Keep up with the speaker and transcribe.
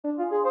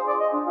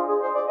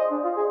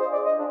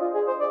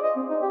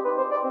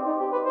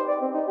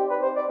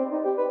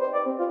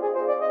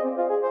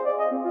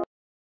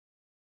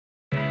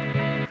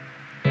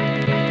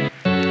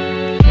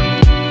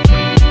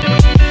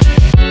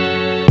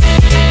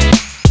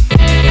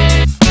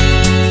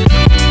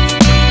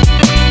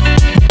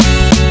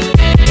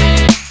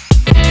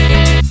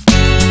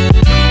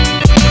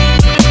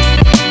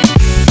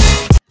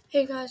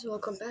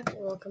welcome back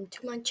and welcome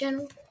to my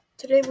channel.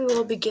 Today we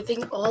will be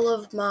giving all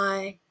of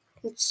my,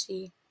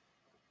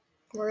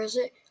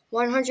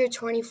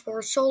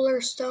 124 solar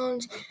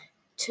stones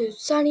to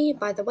Sunny.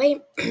 By the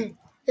way,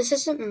 this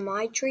isn't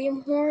my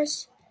dream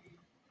horse.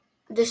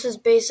 This is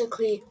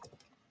basically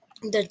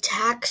the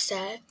tack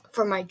set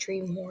for my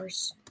dream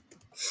horse.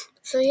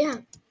 So yeah,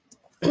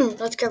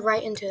 let's get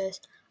right into this.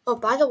 Oh,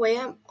 by the way,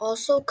 I'm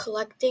also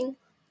collecting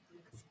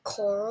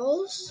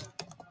corals.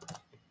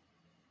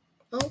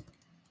 Oh,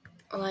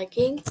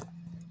 liking.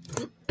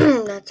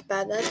 That's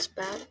bad.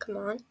 Come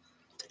on.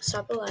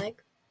 Stop the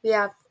lag. We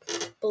have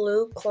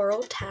blue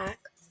coral tack,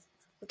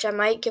 which I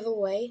might give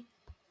away.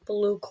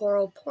 Blue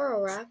coral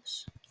poro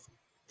wraps.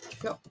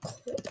 No,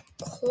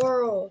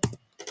 coral.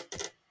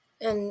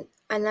 And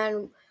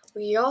then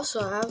we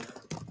also have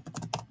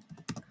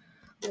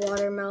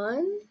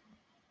watermelon.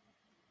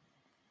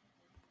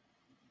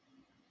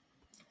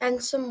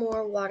 And some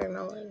more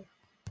watermelon.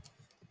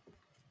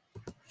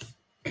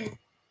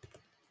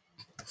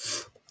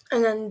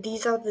 And then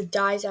these are the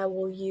dyes I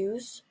will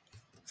use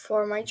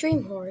for my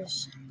dream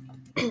horse.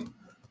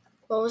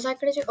 What was I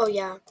going to do? Oh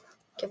yeah,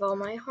 give all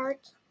my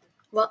hearts.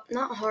 Well,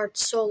 not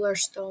hearts, solar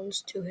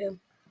stones to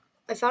him.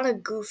 I found a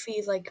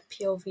goofy,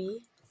 POV.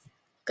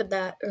 Look at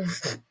that.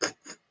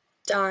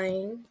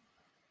 Dying.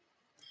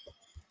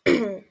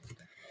 Come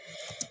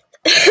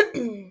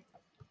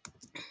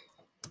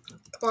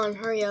on,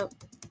 hurry up.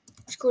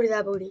 Scooty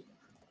that booty.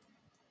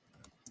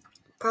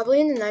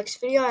 Probably in the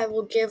next video, I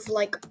will give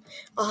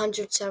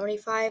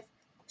 175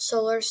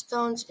 solar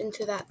stones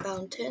into that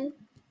fountain.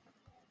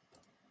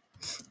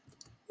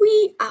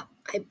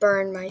 I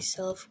burned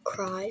myself.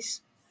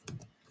 Cries.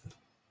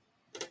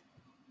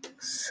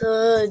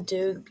 So,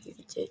 dude,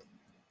 beauty did.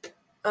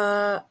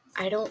 I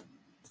don't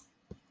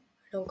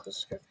go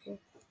surfing.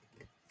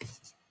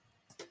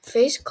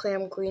 Face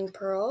clam green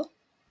pearl.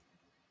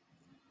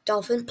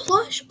 Dolphin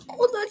plush.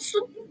 Oh, that's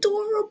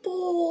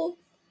adorable.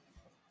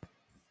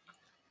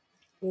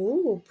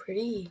 Ooh,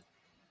 pretty.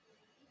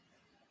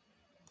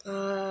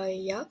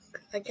 Yuck,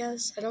 I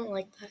guess. I don't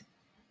like that.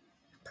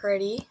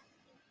 Pretty.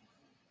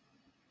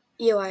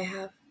 Ew, I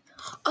have.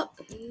 Oh,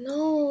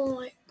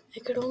 no. I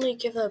could only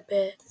give a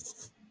bit.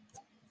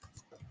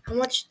 How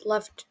much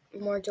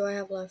more do I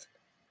have left?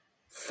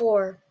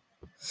 4.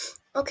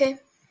 Okay.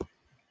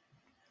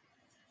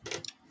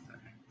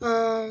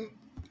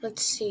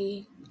 Let's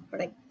see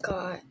what I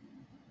got.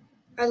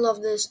 I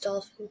love this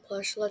dolphin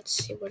plush. Let's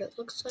see what it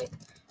looks like.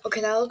 Okay,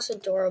 that looks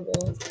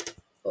adorable.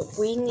 But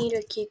we need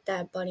to keep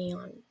that bunny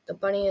on. The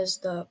bunny is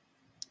the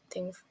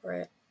thing for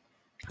it.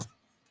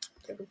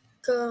 There we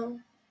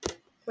go.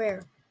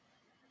 Where?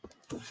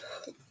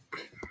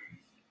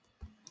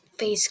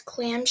 Face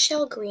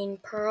clamshell green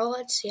pearl.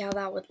 Let's see how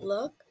that would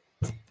look.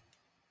 That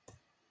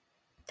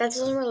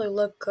doesn't really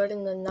look good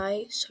in the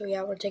night, so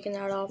yeah, we're taking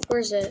that off.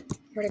 Where's it?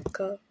 Where'd it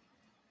go?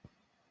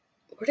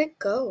 Where'd it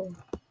go?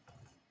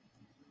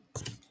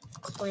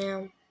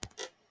 Clam.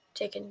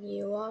 Taking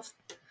you off.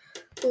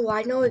 Oh,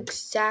 I know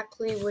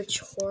exactly which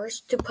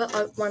horse to put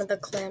on one of the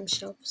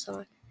clamshells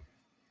on.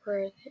 Where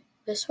is it?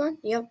 This one?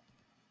 Yep.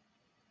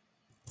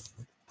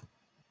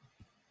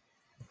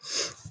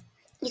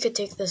 You could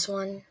take this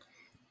one.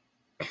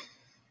 I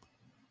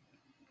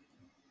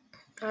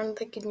don't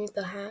think you need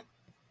the hat.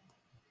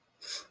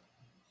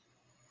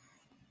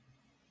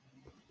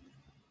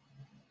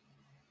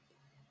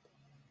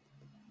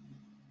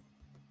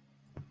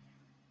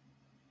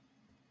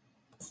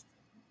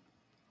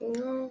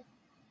 No.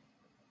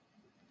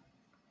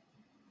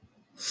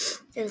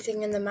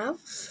 Anything in the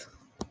mouth?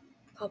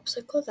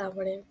 Popsicle? That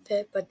wouldn't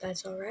fit, but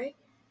that's alright.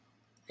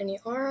 Any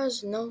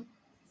auras? No.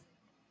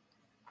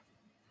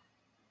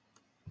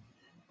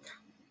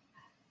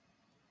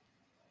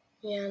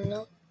 Yeah,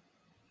 no.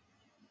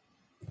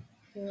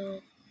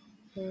 No.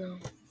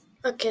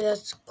 Okay,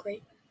 that's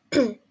great.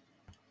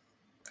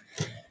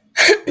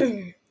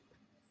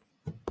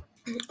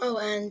 Oh,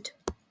 and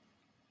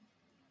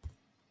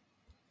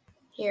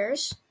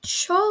here's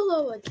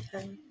Cholo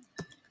again.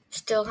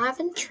 Still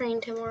haven't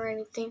trained him or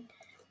anything.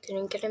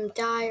 Didn't get him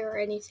dye or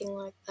anything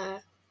like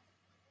that.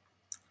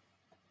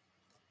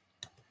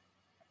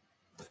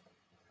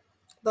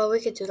 But we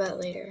could do that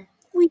later.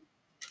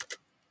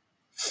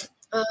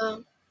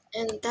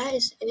 And that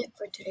is it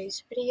for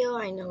today's video.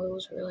 I know it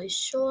was really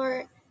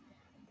short,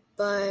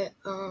 but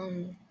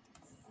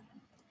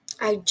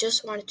I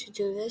just wanted to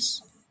do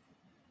this.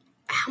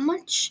 How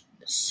much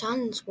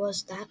suns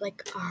was that?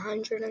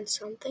 100 and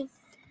something?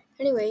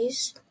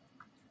 Anyways,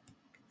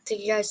 thank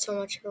you guys so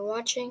much for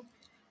watching.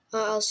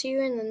 I'll see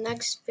you in the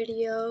next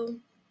video.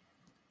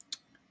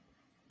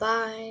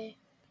 Bye.